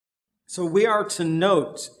So we are to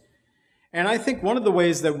note. And I think one of the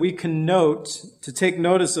ways that we can note, to take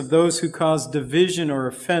notice of those who cause division or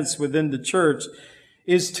offense within the church,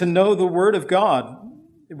 is to know the Word of God.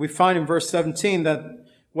 We find in verse 17 that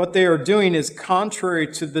what they are doing is contrary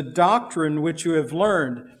to the doctrine which you have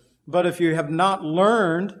learned. But if you have not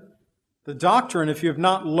learned the doctrine, if you have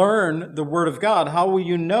not learned the Word of God, how will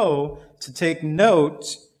you know to take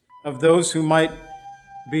note of those who might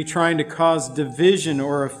be trying to cause division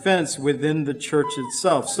or offense within the church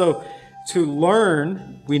itself? So to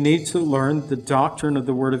learn, we need to learn the doctrine of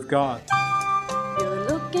the Word of God. You're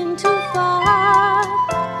looking too far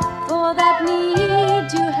for that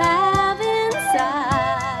need you have inside.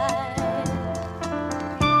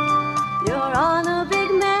 You're on a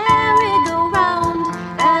big merry-go-round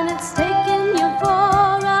and it's taking you for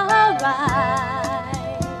a ride.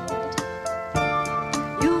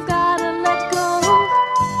 You've got to let go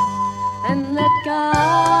and let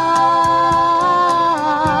God.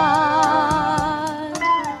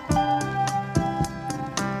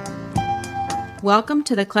 Welcome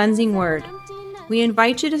to the Cleansing Word. We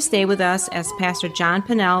invite you to stay with us as Pastor John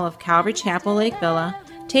Pennell of Calvary Chapel, Lake Villa,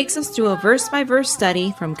 takes us through a verse-by-verse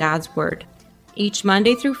study from God's Word. Each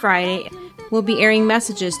Monday through Friday, we'll be airing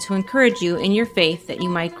messages to encourage you in your faith that you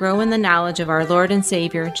might grow in the knowledge of our Lord and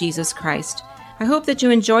Savior, Jesus Christ. I hope that you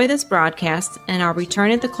enjoy this broadcast, and I'll return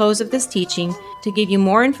at the close of this teaching to give you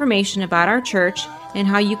more information about our church and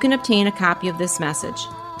how you can obtain a copy of this message.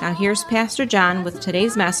 Now here's Pastor John with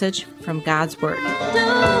today's message from God's Word.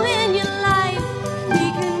 In your life, we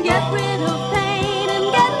can get rid of pain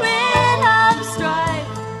and get rid of strife.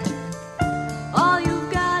 All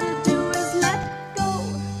you've got to do is let go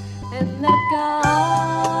and let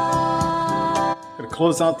God. I'm going to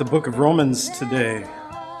close out the book of Romans today.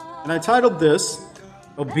 And I titled this,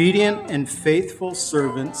 Obedient and Faithful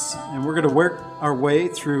Servants. And we're going to work our way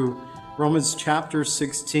through Romans chapter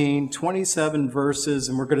 16, 27 verses,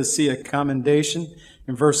 and we're going to see a commendation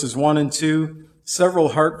in verses 1 and 2, several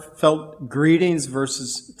heartfelt greetings,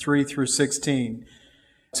 verses 3 through 16.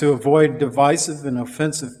 To avoid divisive and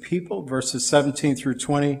offensive people, verses 17 through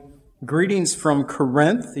 20. Greetings from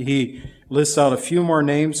Corinth. He lists out a few more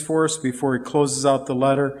names for us before he closes out the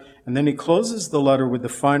letter, and then he closes the letter with the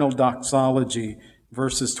final doxology,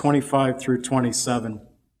 verses 25 through 27.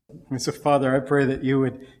 And so, Father, I pray that you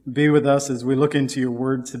would be with us as we look into your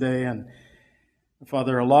word today. And,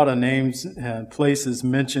 Father, a lot of names and places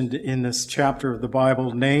mentioned in this chapter of the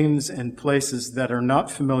Bible, names and places that are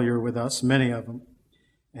not familiar with us, many of them.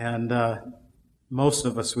 And most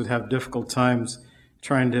of us would have difficult times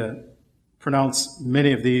trying to pronounce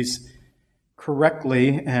many of these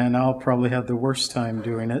correctly, and I'll probably have the worst time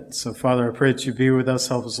doing it. So, Father, I pray that you be with us,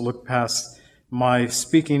 help us look past my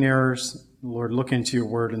speaking errors. Lord, look into your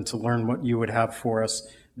word and to learn what you would have for us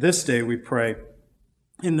this day, we pray.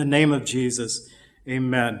 In the name of Jesus,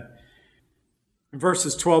 amen. In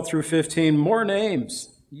verses 12 through 15, more names,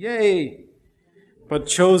 yay, but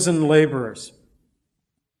chosen laborers.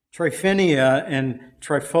 Tryphenia and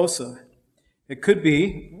Tryphosa. It could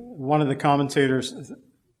be, one of the commentators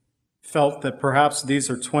felt that perhaps these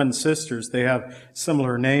are twin sisters. They have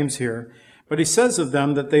similar names here. But he says of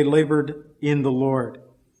them that they labored in the Lord.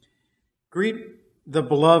 Greet the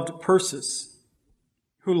beloved Persis,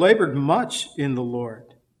 who labored much in the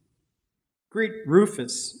Lord. Greet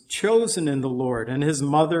Rufus, chosen in the Lord, and his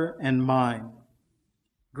mother and mine.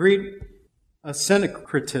 Greet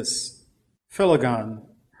Asyncritus, Philegon,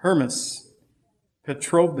 Hermas,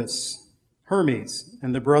 Petrobus, Hermes,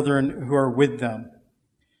 and the brethren who are with them.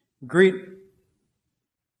 Greet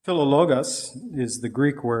Philologus is the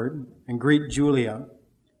Greek word, and greet Julia.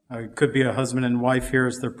 It could be a husband and wife here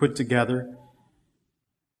as they're put together.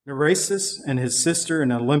 Nereus and his sister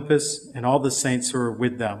and Olympus and all the saints who are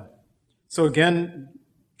with them. So again,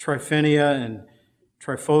 Tryphenia and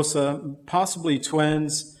Tryphosa, possibly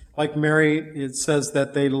twins. Like Mary, it says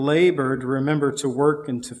that they labored, remember, to work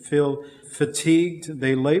and to feel fatigued.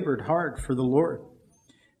 They labored hard for the Lord.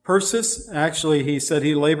 Persis, actually, he said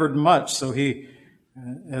he labored much, so he,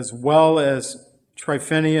 as well as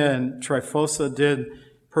Tryphenia and Tryphosa did,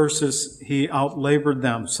 Persis, he outlabored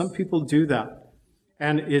them. Some people do that.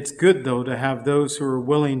 And it's good, though, to have those who are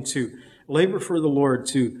willing to labor for the Lord,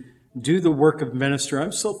 to do the work of ministry.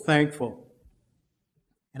 I'm so thankful.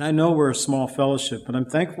 And I know we're a small fellowship, but I'm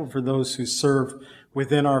thankful for those who serve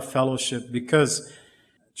within our fellowship, because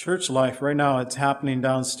church life right now, it's happening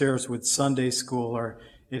downstairs with Sunday school, or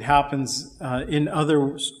it happens in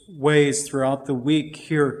other ways throughout the week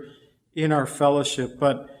here in our fellowship.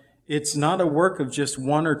 But it's not a work of just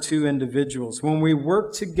one or two individuals. When we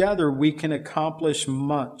work together, we can accomplish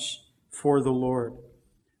much for the Lord.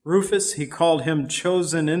 Rufus, he called him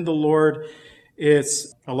chosen in the Lord.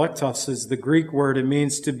 It's electos is the Greek word. It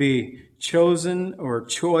means to be chosen or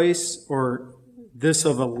choice or this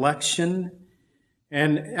of election.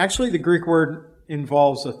 And actually the Greek word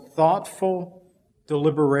involves a thoughtful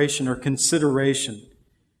deliberation or consideration.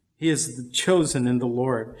 He is chosen in the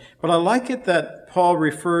Lord. But I like it that Paul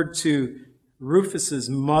referred to Rufus's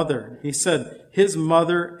mother. He said, his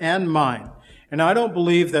mother and mine. And I don't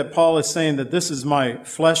believe that Paul is saying that this is my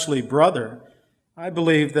fleshly brother. I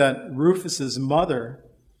believe that Rufus's mother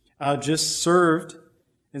just served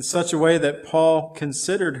in such a way that Paul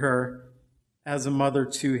considered her as a mother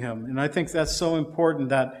to him. And I think that's so important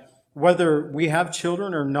that whether we have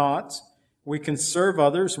children or not, we can serve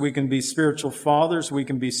others. We can be spiritual fathers. We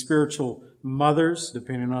can be spiritual mothers,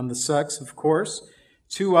 depending on the sex, of course,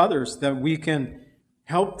 to others, that we can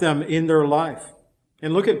help them in their life.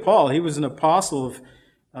 And look at Paul. He was an apostle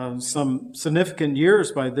of some significant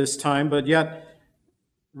years by this time, but yet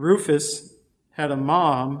Rufus had a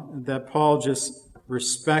mom that Paul just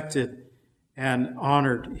respected and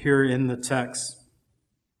honored here in the text.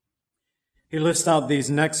 He lists out these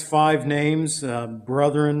next 5 names,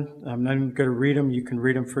 brethren. I'm not even going to read them. You can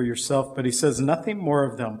read them for yourself. But he says nothing more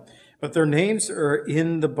of them. But their names are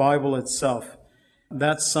in the Bible itself.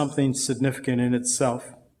 That's something significant in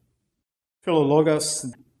itself. Philologus,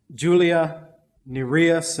 Julia,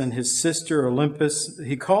 Nereus, and his sister Olympus,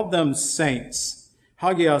 he called them saints.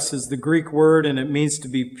 Hagios is the Greek word, and it means to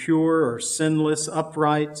be pure or sinless,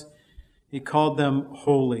 upright. He called them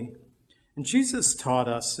holy. And Jesus taught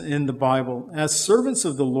us in the Bible, as servants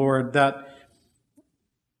of the Lord, that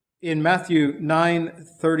in Matthew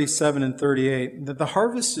 9:37 and 38, that the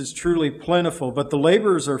harvest is truly plentiful, but the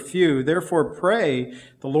laborers are few. Therefore pray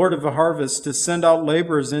the Lord of the harvest to send out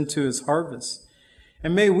laborers into his harvest.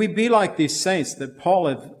 And may we be like these saints that Paul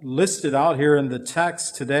had listed out here in the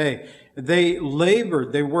text today. They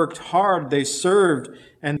labored, they worked hard, they served,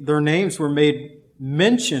 and their names were made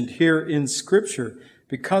mentioned here in Scripture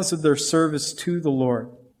because of their service to the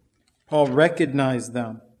Lord. Paul recognized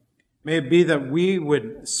them. May it be that we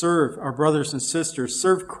would serve our brothers and sisters,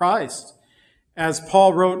 serve Christ. As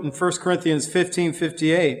Paul wrote in 1 Corinthians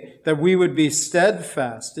 15:58, that we would be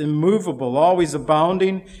steadfast, immovable, always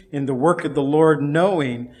abounding in the work of the Lord,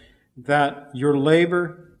 knowing that your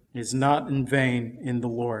labor is not in vain in the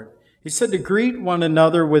Lord. He said to greet one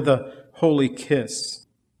another with a holy kiss.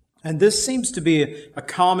 And this seems to be a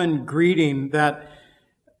common greeting that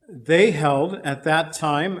they held at that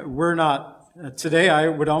time. We're not today. I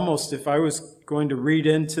would almost, if I was going to read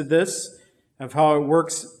into this, of how it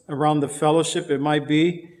works around the fellowship, it might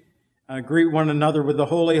be greet one another with a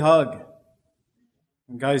holy hug.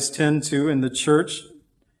 And guys tend to, in the church,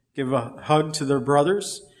 give a hug to their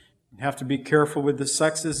brothers. You have to be careful with the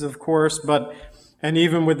sexes, of course, and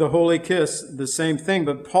even with the holy kiss, the same thing.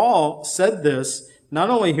 But Paul said this,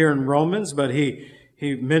 not only here in Romans, but he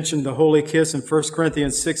mentioned the holy kiss in 1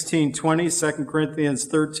 Corinthians 16:20, 2 Corinthians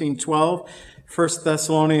 13:12, 1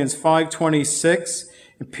 Thessalonians 5:26.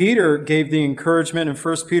 And Peter gave the encouragement in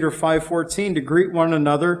 1 Peter 5:14 to greet one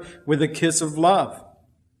another with a kiss of love.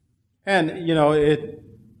 And, it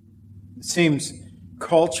seems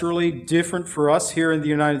culturally different for us here in the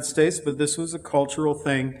United States, but this was a cultural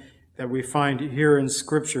thing that we find here in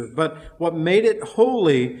Scripture. But what made it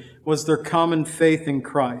holy was their common faith in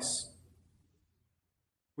Christ.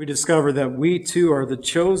 We discover that we too are the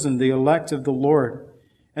chosen, the elect of the Lord,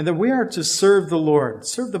 and that we are to serve the Lord,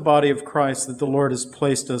 serve the body of Christ that the Lord has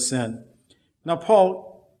placed us in. Now,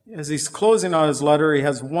 Paul, as he's closing out his letter, he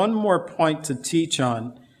has one more point to teach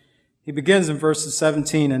on. He begins in verses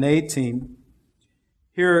 17 and 18.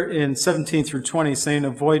 Here in 17 through 20, saying,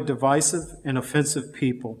 avoid divisive and offensive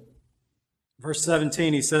people. Verse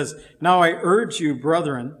 17, he says, now I urge you,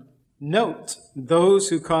 brethren, note those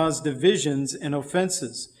who cause divisions and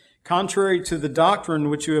offenses. Contrary to the doctrine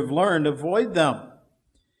which you have learned, avoid them.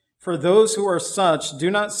 For those who are such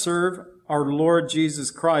do not serve our Lord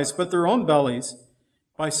Jesus Christ, but their own bellies,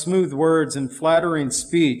 by smooth words and flattering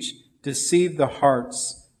speech, deceive the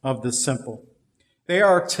hearts of the simple. They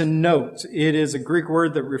are to note. It is a Greek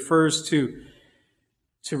word that refers to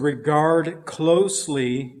regard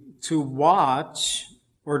closely, to watch,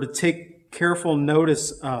 or to take careful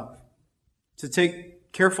notice of. To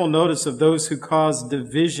take careful notice of those who cause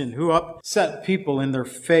division, who upset people in their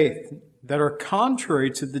faith, that are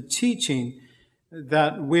contrary to the teaching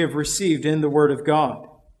that we have received in the Word of God.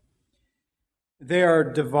 They are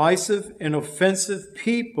divisive and offensive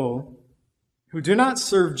people who do not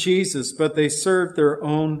serve Jesus, but they serve their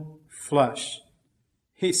own flesh.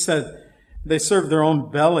 He said, They serve their own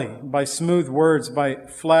belly. By smooth words, by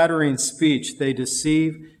flattering speech, they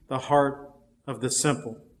deceive the heart of the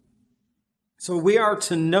simple. So we are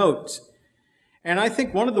to note. And I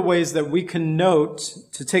think one of the ways that we can note,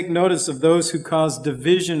 to take notice of those who cause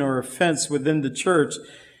division or offense within the church,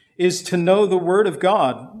 is to know the Word of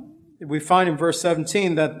God. We find in verse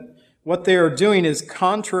 17 that what they are doing is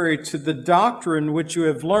contrary to the doctrine which you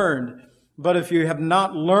have learned. But if you have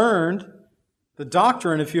not learned the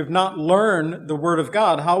doctrine, if you have not learned the Word of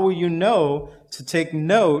God, how will you know to take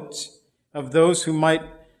note of those who might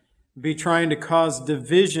be trying to cause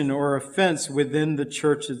division or offense within the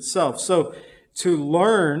church itself? So to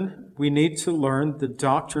learn, we need to learn the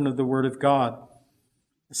doctrine of the Word of God.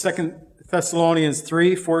 2 Thessalonians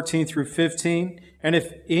 3:14 through 15. And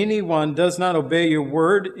if anyone does not obey your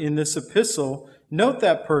word in this epistle, note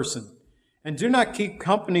that person, and do not keep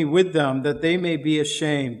company with them, that they may be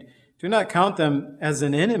ashamed. Do not count them as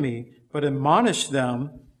an enemy, but admonish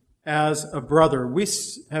them as a brother. We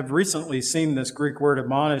have recently seen this Greek word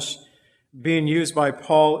admonish being used by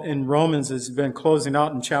Paul in Romans, as he's been closing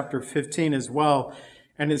out in chapter 15 as well.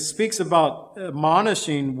 And it speaks about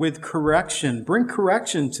admonishing with correction. Bring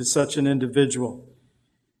correction to such an individual.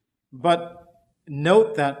 But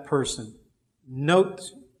note that person.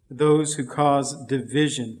 Note those who cause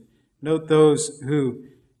division. Note those who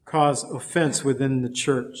cause offense within the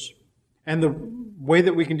church. And the way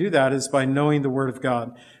that we can do that is by knowing the Word of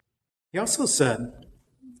God. He also said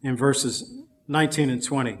in verses 19 and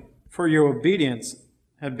 20, "For your obedience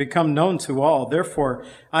had become known to all. Therefore,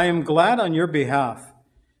 I am glad on your behalf.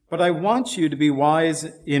 But I want you to be wise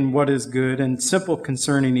in what is good and simple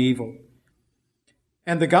concerning evil.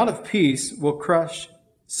 And the God of peace will crush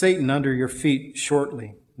Satan under your feet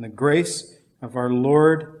shortly. And the grace of our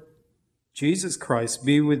Lord Jesus Christ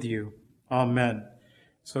be with you. Amen."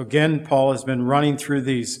 So again, Paul has been running through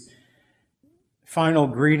these final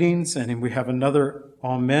greetings, and we have another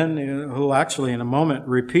amen. He'll actually in a moment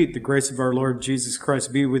repeat, "The grace of our Lord Jesus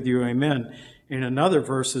Christ be with you, amen," in another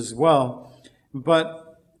verse as well.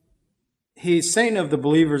 But he's saying of the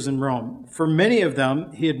believers in Rome, for many of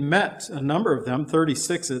them, he had met a number of them,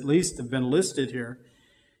 36 at least have been listed here,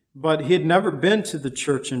 but he had never been to the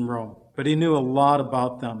church in Rome, but he knew a lot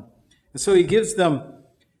about them. And so he gives them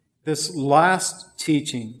this last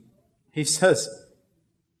teaching. He says,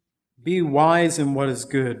 "Be wise in what is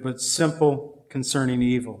good, but simple concerning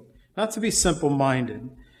evil." Not to be simple-minded,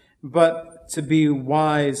 but to be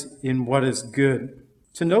wise in what is good.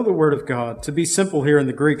 To know the Word of God. To be simple here in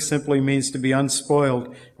the Greek simply means to be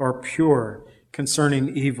unspoiled or pure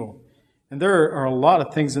concerning evil. And there are a lot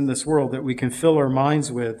of things in this world that we can fill our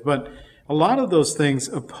minds with, but a lot of those things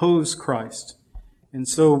oppose Christ. And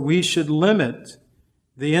so we should limit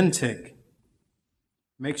the intake.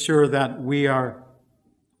 Make sure that we are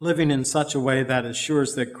living in such a way that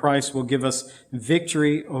assures that Christ will give us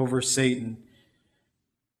victory over Satan.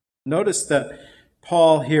 Notice that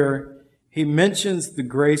Paul here, he mentions the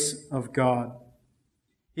grace of God.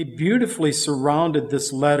 He beautifully surrounded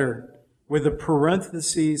this letter with a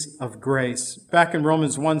parenthesis of grace. Back in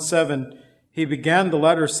Romans 1:7, he began the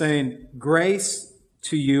letter saying, "Grace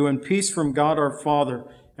to you and peace from God our Father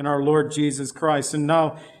and our Lord Jesus Christ." And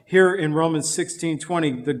now here in Romans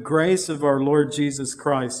 16:20, "The grace of our Lord Jesus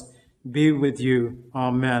Christ be with you.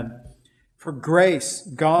 Amen." For grace,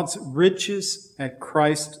 God's riches at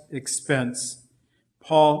Christ's expense.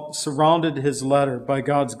 Paul surrounded his letter by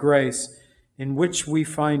God's grace, in which we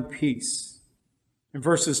find peace. In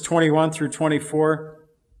verses 21 through 24,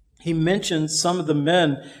 he mentions some of the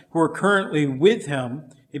men who are currently with him.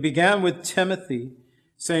 He began with Timothy,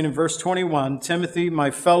 saying in verse 21, "Timothy, my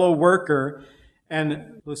fellow worker,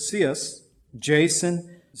 and Lucius,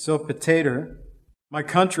 Jason, Sopater, my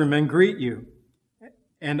countrymen, greet you.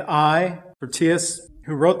 And I, Tertius,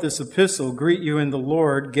 who wrote this epistle, greet you in the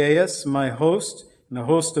Lord. Gaius, my host, and the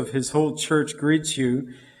host of his whole church greets you.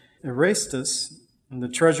 Erastus, and the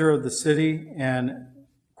treasurer of the city, and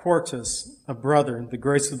Quartus, a brother. The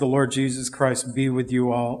grace of the Lord Jesus Christ be with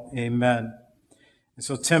you all. Amen." And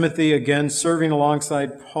so Timothy, again, serving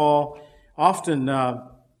alongside Paul. Often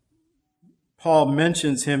Paul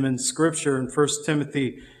mentions him in Scripture. In 1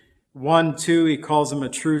 Timothy 1:2, he calls him a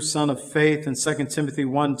true son of faith. In 2 Timothy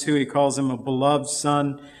 1:2, he calls him a beloved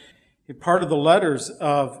son. Part of the letters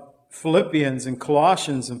of Philippians and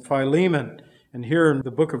Colossians and Philemon. And here in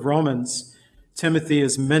the book of Romans, Timothy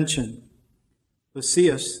is mentioned.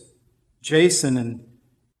 Lucius, Jason, and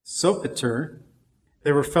Sopater,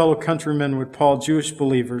 they were fellow countrymen with Paul, Jewish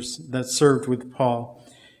believers that served with Paul.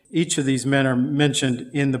 Each of these men are mentioned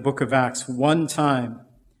in the book of Acts one time.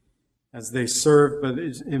 as they served, but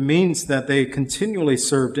it means that they continually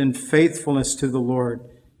served in faithfulness to the Lord.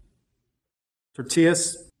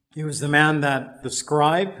 Tertius, he was the man that the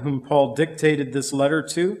scribe whom Paul dictated this letter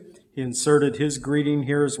to. He inserted his greeting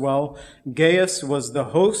here as well. Gaius was the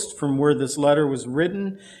host from where this letter was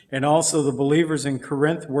written, and also the believers in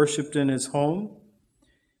Corinth worshiped in his home.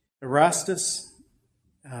 Erastus,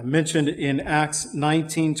 mentioned in Acts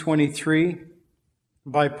 19:23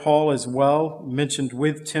 by Paul as well, mentioned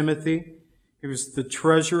with Timothy. He was the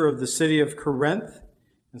treasurer of the city of Corinth.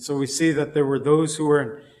 And so we see that there were those who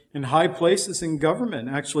were in high places in government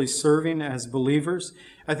actually serving as believers.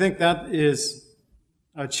 I think that is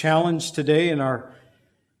a challenge today in our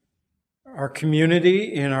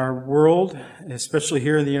community, in our world, especially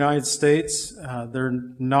here in the United States. There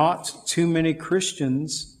are not too many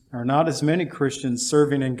Christians, or not as many Christians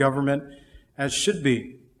serving in government as should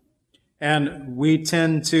be. And we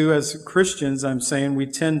tend to, as Christians, we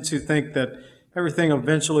tend to think that everything will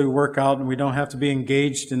eventually work out and we don't have to be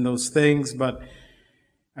engaged in those things. But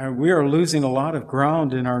we are losing a lot of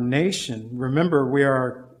ground in our nation. Remember, we are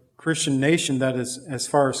a Christian nation that is, as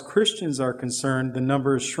far as Christians are concerned, the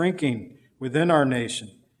number is shrinking within our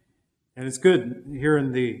nation. And it's good. Here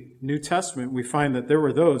in the New Testament, we find that there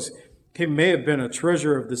were those. He may have been a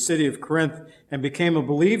treasurer of the city of Corinth and became a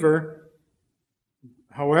believer.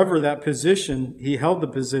 However, that position, he held the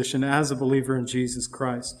position as a believer in Jesus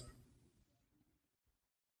Christ.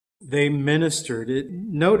 They ministered. It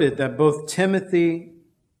noted that both Timothy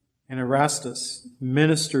and Erastus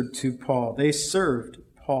ministered to Paul. They served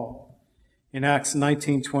Paul. In Acts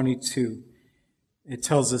 19:22, it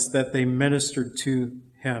tells us that they ministered to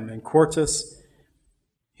him. And Quartus,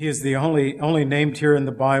 he is the only named here in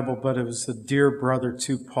the Bible, but it was a dear brother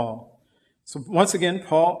to Paul. So once again,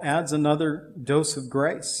 Paul adds another dose of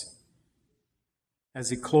grace as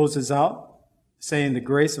he closes out, saying, "The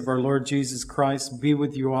grace of our Lord Jesus Christ be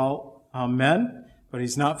with you all. Amen." But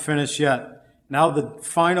he's not finished yet. Now the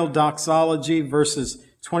final doxology, verses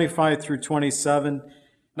 25 through 27.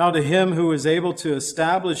 "Now to him who is able to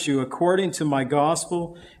establish you according to my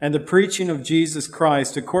gospel and the preaching of Jesus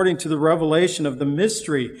Christ, according to the revelation of the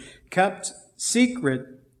mystery kept secret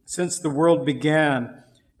since the world began,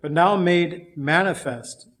 but now made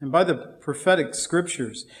manifest, and by the prophetic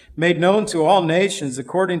scriptures, made known to all nations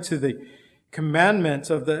according to the commandment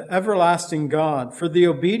of the everlasting God, for the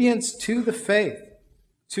obedience to the faith,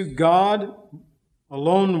 to God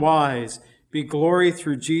alone wise, be glory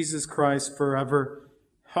through Jesus Christ forever.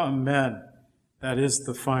 Amen." That is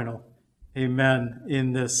the final amen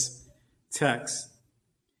in this text.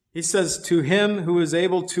 He says, "To him who is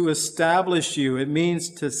able to establish you," it means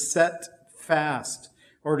to set fast,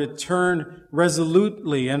 or to turn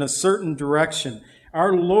resolutely in a certain direction.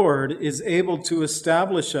 Our Lord is able to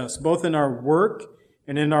establish us, both in our work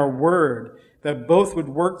and in our word, that both would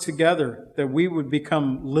work together, that we would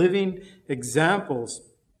become living examples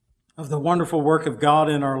of the wonderful work of God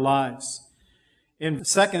in our lives. In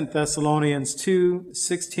 2 Thessalonians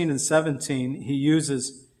 2:16 and 17, he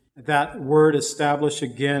uses that word establish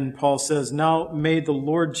again. Paul says, "Now may the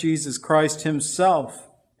Lord Jesus Christ himself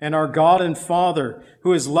and our God and Father,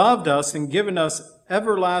 who has loved us and given us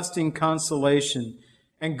everlasting consolation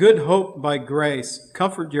and good hope by grace,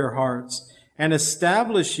 comfort your hearts and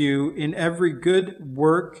establish you in every good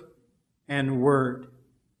work and word."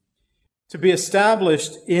 To be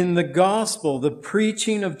established in the gospel, the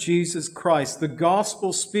preaching of Jesus Christ. The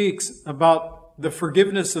gospel speaks about the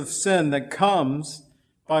forgiveness of sin that comes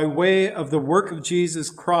by way of the work of Jesus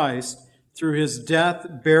Christ through his death,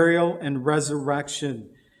 burial, and resurrection.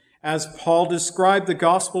 As Paul described the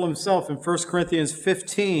gospel himself in 1 Corinthians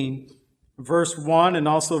 15, verse 1, and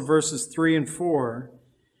also verses 3 and 4,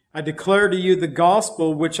 "I declare to you the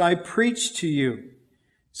gospel which I preached to you."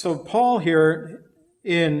 So Paul here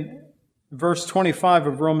in verse 25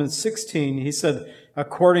 of Romans 16, he said,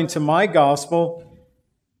 "according to my gospel."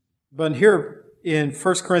 But here in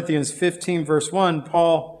 1 Corinthians 15, verse 1,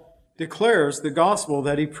 Paul declares the gospel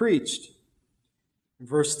that he preached.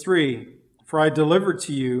 Verse 3, "For I delivered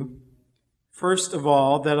to you, first of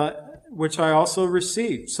all, which I also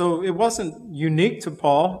received." So it wasn't unique to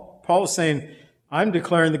Paul. Paul was saying, "I'm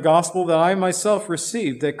declaring the gospel that I myself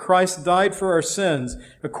received, that Christ died for our sins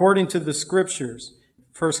according to the scriptures."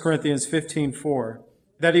 1 Corinthians 15:4.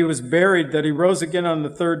 "That he was buried, that he rose again on the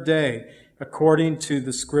third day according to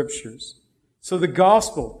the scriptures." So the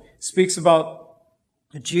gospel speaks about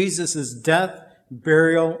Jesus' death,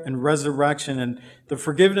 burial, and resurrection, and the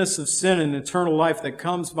forgiveness of sin and eternal life that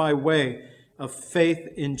comes by way of faith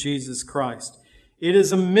in Jesus Christ. It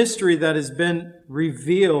is a mystery that has been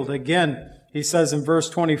revealed. Again, he says in verse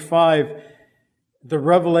 25, the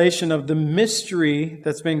revelation of the mystery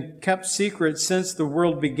that's been kept secret since the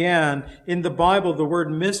world began. In the Bible, the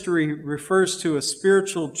word mystery refers to a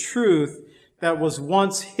spiritual truth that was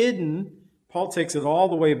once hidden. Paul takes it all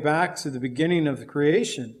the way back to the beginning of the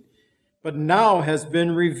creation, but now has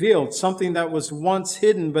been revealed. Something that was once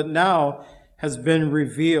hidden, but now has been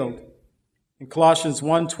revealed. In Colossians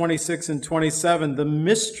 1:26 and 27, the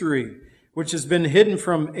mystery which has been hidden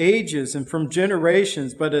from ages and from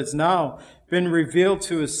generations, but has now been revealed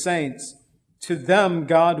to his saints. To them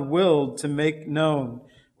God willed to make known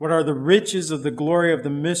what are the riches of the glory of the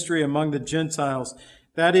mystery among the Gentiles.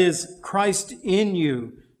 That is, Christ in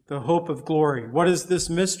you, the hope of glory. What is this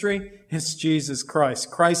mystery? It's Jesus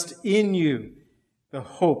Christ. Christ in you, the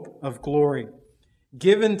hope of glory.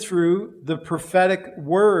 Given through the prophetic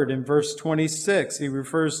word in verse 26. He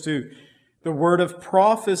refers to the word of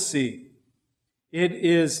prophecy. It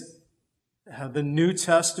is the New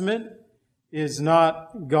Testament is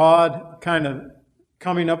not God kind of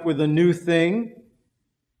coming up with a new thing,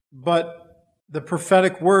 but the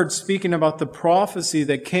prophetic word speaking about the prophecy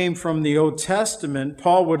that came from the Old Testament.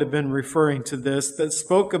 Paul would have been referring to this, that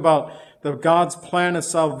spoke about God's plan of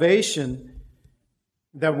salvation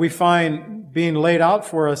that we find being laid out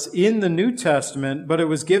for us in the New Testament, but it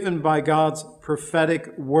was given by God's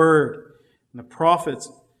prophetic word. And the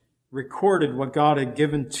prophets recorded what God had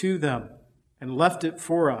given to them and left it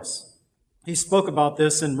for us. He spoke about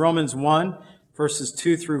this in Romans 1, verses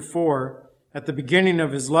 2 through 4. At the beginning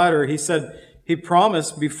of his letter, he said, he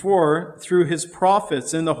promised before through his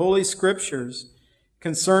prophets in the Holy Scriptures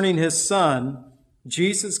concerning his Son,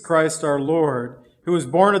 Jesus Christ our Lord, who was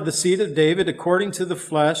born of the seed of David according to the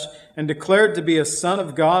flesh and declared to be a Son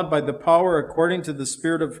of God by the power according to the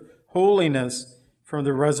Spirit of holiness from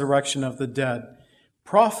the resurrection of the dead.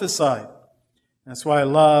 Prophesied. That's why I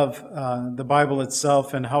love the Bible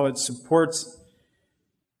itself and how it supports,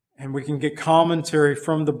 and we can get commentary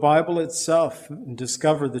from the Bible itself and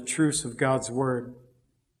discover the truths of God's Word.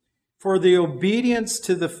 For the obedience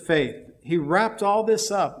to the faith, he wrapped all this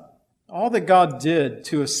up, all that God did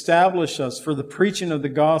to establish us for the preaching of the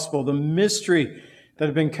gospel, the mystery that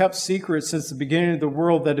had been kept secret since the beginning of the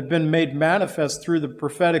world, that had been made manifest through the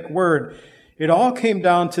prophetic word. It all came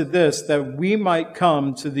down to this, that we might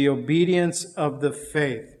come to the obedience of the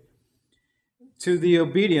faith. To the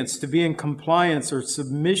obedience, to be in compliance or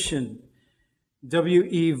submission.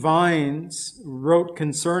 W.E. Vines wrote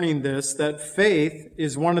concerning this that faith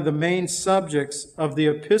is one of the main subjects of the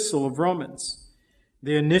epistle of Romans.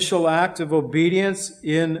 The initial act of obedience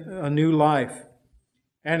in a new life.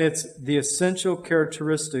 And it's the essential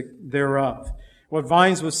characteristic thereof. What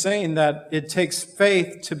Vines was saying, that it takes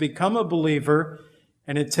faith to become a believer,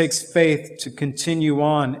 and it takes faith to continue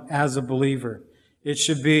on as a believer. It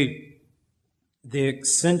should be the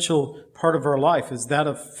essential part of our life, is that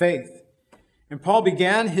of faith. And Paul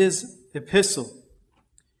began his epistle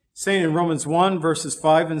saying in Romans 1, verses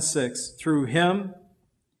 5 and 6, through him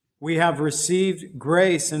we have received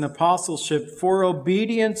grace and apostleship for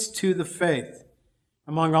obedience to the faith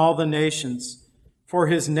among all the nations, for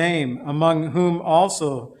his name, among whom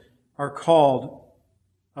also are called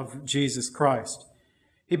of Jesus Christ.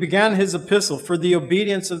 He began his epistle for the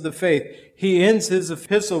obedience of the faith. He ends his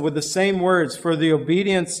epistle with the same words, for the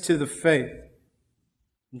obedience to the faith.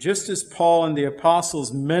 Just as Paul and the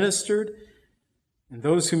apostles ministered, and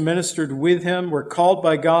those who ministered with him were called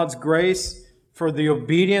by God's grace for the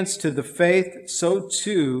obedience to the faith, so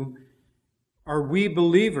too are we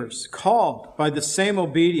believers called by the same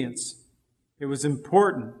obedience. It was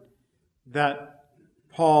important that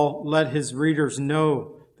Paul let his readers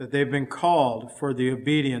know that they've been called for the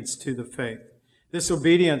obedience to the faith. This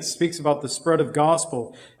obedience speaks about the spread of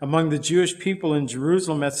gospel among the Jewish people in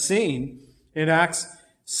Jerusalem, as seen in Acts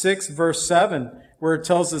 6, verse 7, where it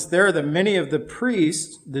tells us there that many of the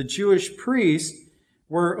priests, the Jewish priests,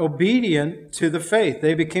 were obedient to the faith.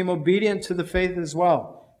 They became obedient to the faith as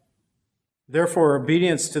well. Therefore,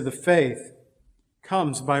 obedience to the faith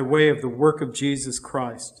comes by way of the work of Jesus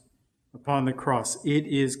Christ upon the cross. It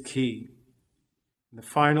is key. In the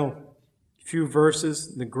final few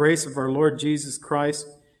verses, the grace of our Lord Jesus Christ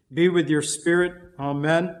be with your spirit.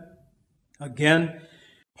 Amen. Again,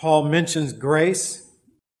 Paul mentions grace.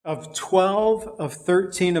 Of 12 of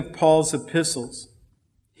 13 of Paul's epistles,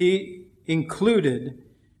 he included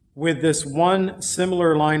with this one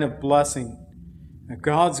similar line of blessing,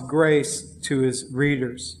 God's grace to his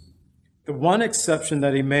readers. The one exception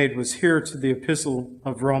that he made was here to the epistle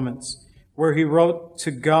of Romans, where he wrote, to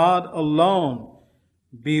God alone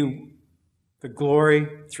be the glory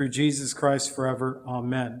through Jesus Christ forever.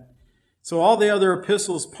 Amen. So all the other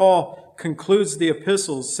epistles, Paul concludes the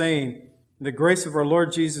epistles saying, The grace of our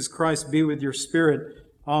Lord Jesus Christ be with your spirit.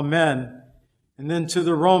 Amen. And then to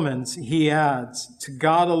the Romans, he adds, to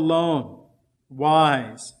God alone,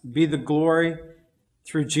 wise, be the glory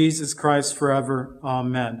through Jesus Christ forever.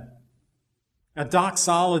 Amen. A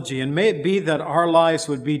doxology, and may it be that our lives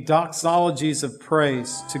would be doxologies of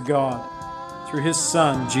praise to God through his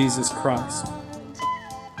Son, Jesus Christ.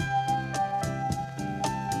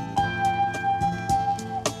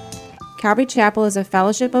 Calvary Chapel is a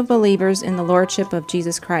fellowship of believers in the Lordship of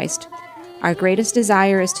Jesus Christ. Our greatest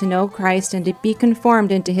desire is to know Christ and to be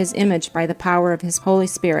conformed into his image by the power of his Holy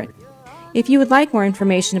Spirit. If you would like more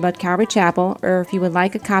information about Calvary Chapel, or if you would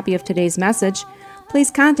like a copy of today's message,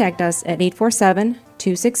 please contact us at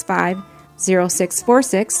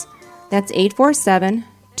 847-265-0646. That's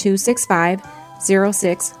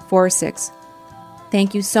 847-265-0646.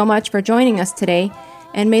 Thank you so much for joining us today,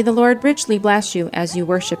 and may the Lord richly bless you as you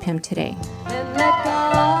worship him today. And let God